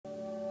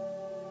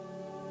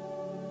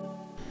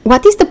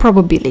What is the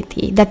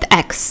probability that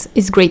x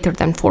is greater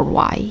than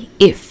 4y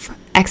if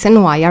x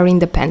and y are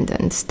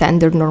independent,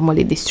 standard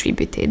normally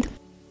distributed,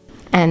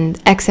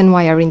 and x and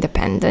y are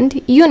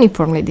independent,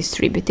 uniformly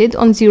distributed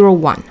on 0,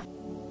 1?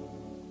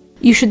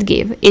 You should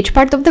give each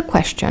part of the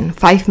question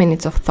 5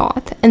 minutes of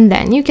thought, and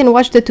then you can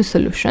watch the two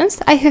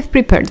solutions I have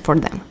prepared for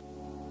them.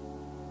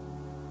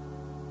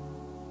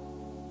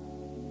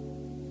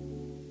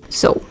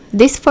 So,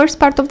 this first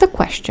part of the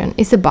question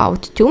is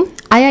about two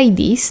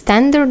IID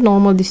standard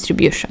normal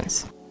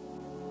distributions.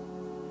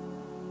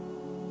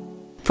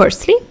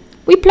 Firstly,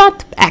 we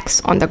plot x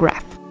on the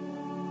graph.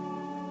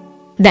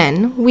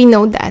 Then, we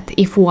know that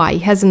if y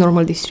has a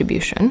normal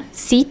distribution,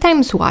 c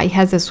times y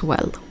has as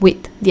well,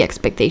 with the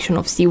expectation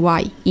of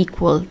cy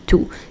equal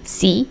to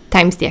c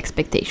times the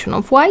expectation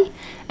of y,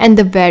 and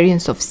the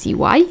variance of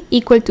cy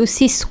equal to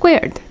c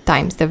squared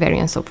times the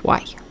variance of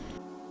y.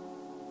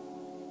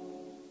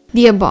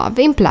 The above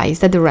implies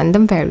that the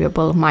random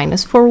variable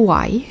minus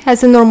 4y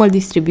has a normal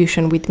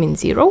distribution with mean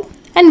 0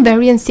 and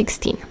variance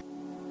 16.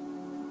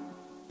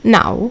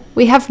 Now,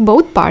 we have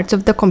both parts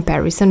of the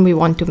comparison we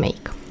want to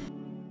make.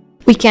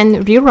 We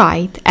can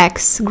rewrite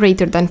x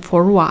greater than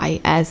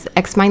 4y as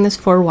x minus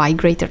 4y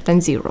greater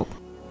than 0.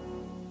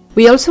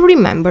 We also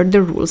remember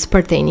the rules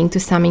pertaining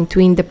to summing two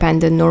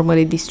independent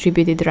normally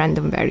distributed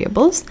random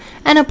variables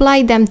and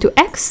apply them to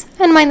x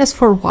and minus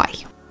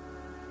 4y.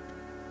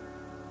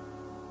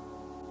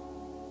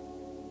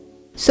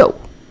 So,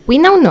 we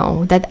now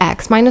know that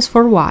x minus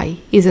 4y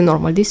is a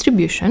normal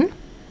distribution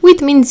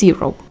with mean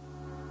 0.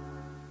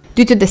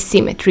 Due to the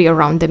symmetry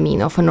around the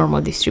mean of a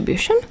normal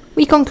distribution,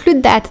 we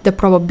conclude that the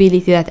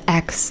probability that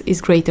x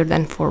is greater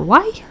than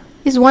 4y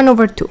is 1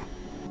 over 2.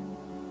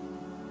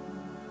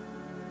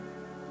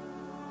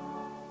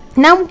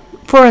 Now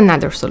for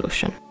another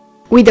solution.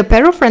 With a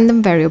pair of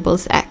random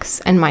variables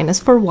x and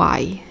minus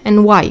 4y,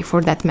 and y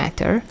for that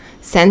matter,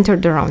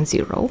 centered around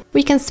 0,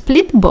 we can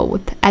split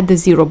both at the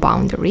 0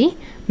 boundary,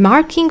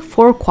 marking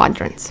 4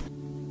 quadrants.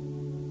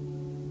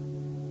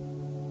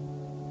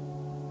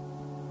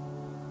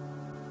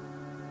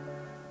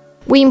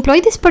 We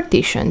employ this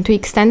partition to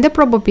extend the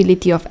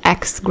probability of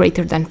x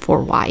greater than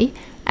 4y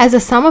as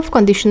a sum of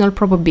conditional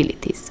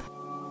probabilities.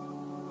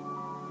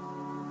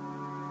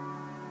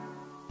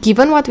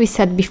 Given what we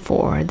said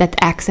before,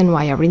 that x and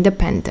y are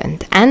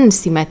independent and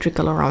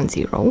symmetrical around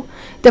 0,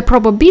 the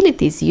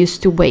probabilities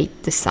used to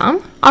weight the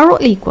sum are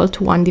all equal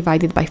to 1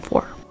 divided by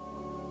 4.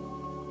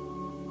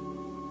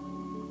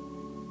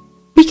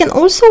 We can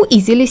also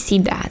easily see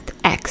that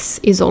x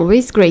is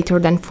always greater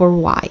than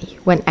 4y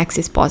when x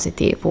is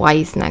positive, y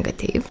is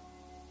negative,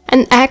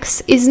 and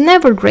x is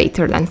never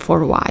greater than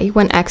 4y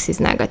when x is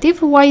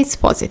negative, y is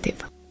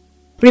positive.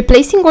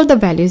 Replacing all the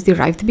values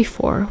derived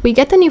before, we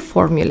get a new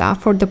formula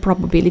for the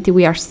probability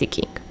we are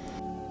seeking.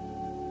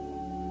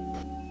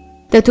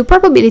 The two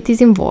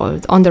probabilities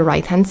involved on the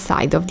right-hand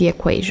side of the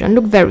equation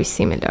look very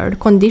similar,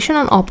 conditioned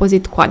on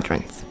opposite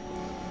quadrants.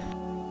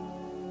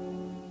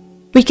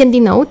 We can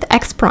denote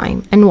x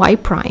prime and y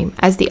prime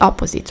as the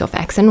opposites of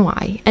x and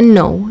y and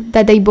know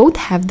that they both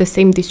have the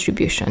same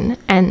distribution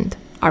and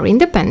are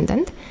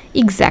independent,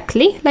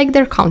 exactly like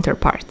their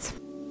counterparts.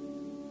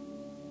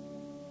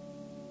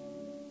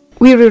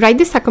 We rewrite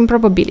the second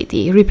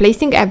probability,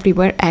 replacing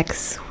everywhere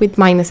x with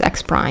minus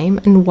x prime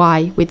and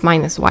y with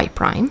minus y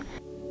prime.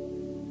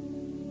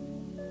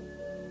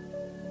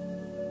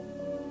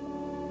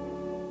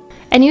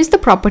 And use the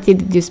property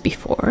deduced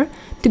before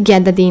to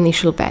get that the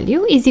initial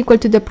value is equal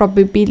to the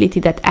probability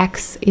that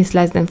x is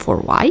less than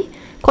 4y,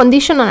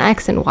 conditioned on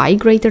x and y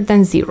greater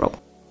than 0.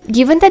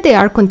 Given that they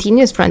are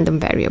continuous random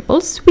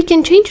variables, we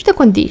can change the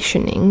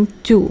conditioning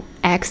to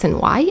x and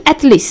y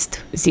at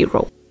least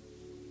 0.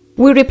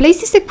 We replace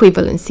this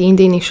equivalency in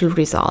the initial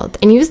result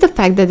and use the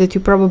fact that the two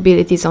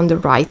probabilities on the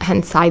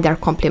right-hand side are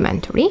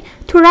complementary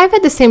to arrive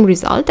at the same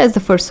result as the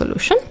first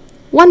solution,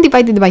 1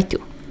 divided by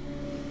 2.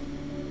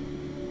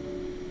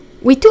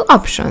 With two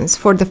options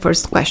for the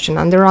first question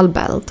under our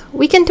belt,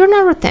 we can turn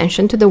our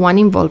attention to the one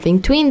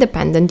involving two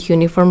independent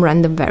uniform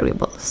random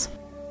variables.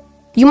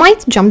 You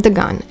might jump the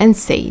gun and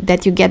say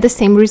that you get the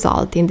same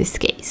result in this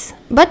case,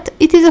 but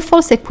it is a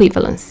false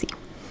equivalency.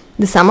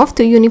 The sum of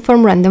two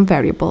uniform random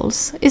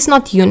variables is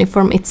not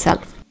uniform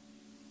itself.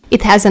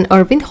 It has an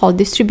Irving-Hall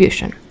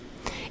distribution.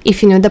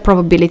 If you knew the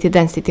probability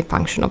density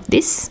function of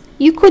this,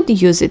 you could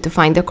use it to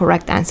find the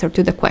correct answer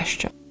to the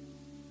question.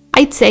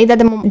 I'd say that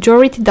the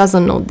majority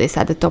doesn't know this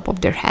at the top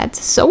of their heads,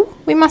 so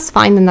we must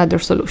find another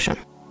solution.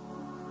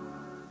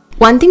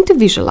 Wanting to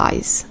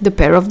visualize the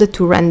pair of the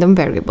two random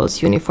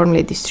variables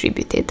uniformly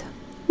distributed,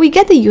 we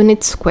get a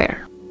unit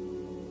square.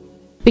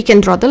 We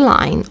can draw the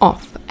line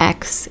of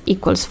x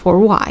equals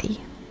 4y,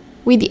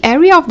 with the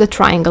area of the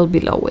triangle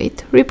below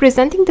it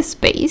representing the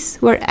space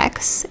where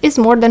x is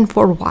more than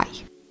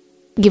 4y.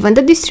 Given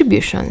the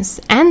distributions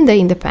and the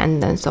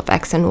independence of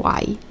x and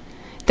y,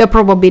 the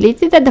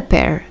probability that the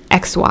pair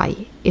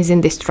xy is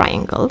in this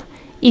triangle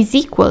is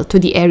equal to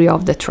the area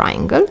of the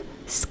triangle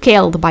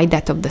scaled by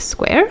that of the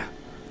square,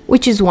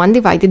 which is 1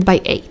 divided by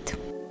 8.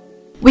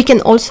 We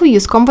can also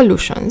use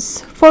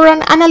convolutions for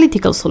an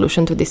analytical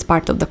solution to this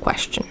part of the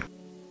question.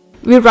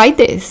 We write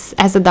this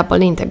as a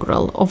double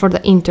integral over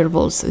the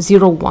intervals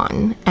 0,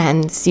 1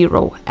 and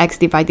 0 x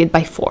divided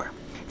by 4.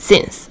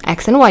 Since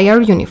x and y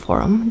are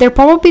uniform, their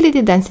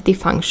probability density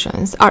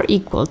functions are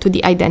equal to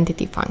the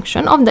identity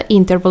function of the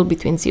interval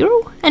between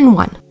 0 and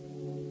 1.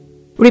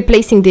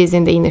 Replacing this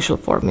in the initial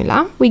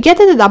formula, we get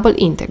that the double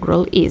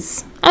integral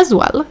is, as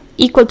well,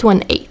 equal to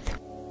an eighth.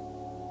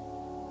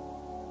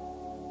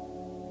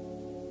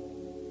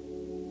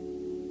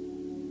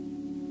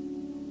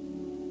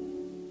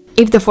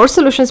 If the 4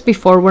 solutions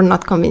before were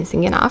not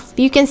convincing enough,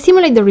 you can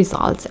simulate the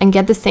results and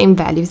get the same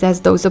values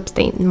as those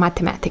obtained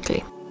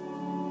mathematically.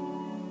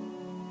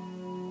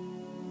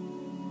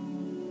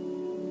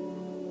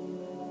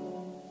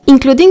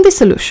 Including the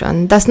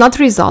solution does not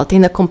result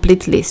in a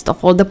complete list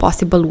of all the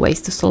possible ways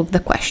to solve the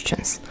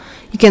questions.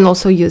 You can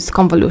also use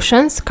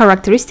convolutions,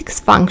 characteristics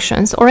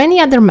functions, or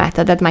any other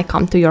method that might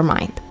come to your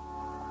mind.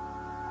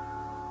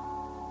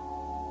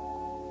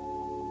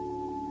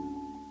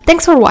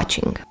 Thanks for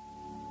watching!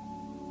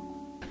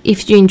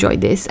 If you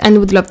enjoyed this and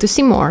would love to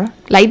see more,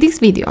 like this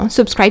video,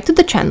 subscribe to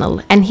the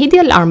channel and hit the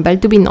alarm bell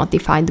to be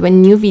notified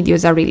when new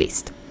videos are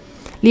released.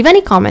 Leave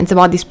any comments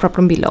about this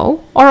problem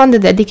below or on the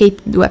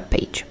dedicated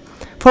webpage.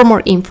 For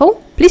more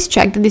info, please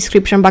check the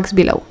description box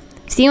below.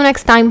 See you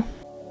next time!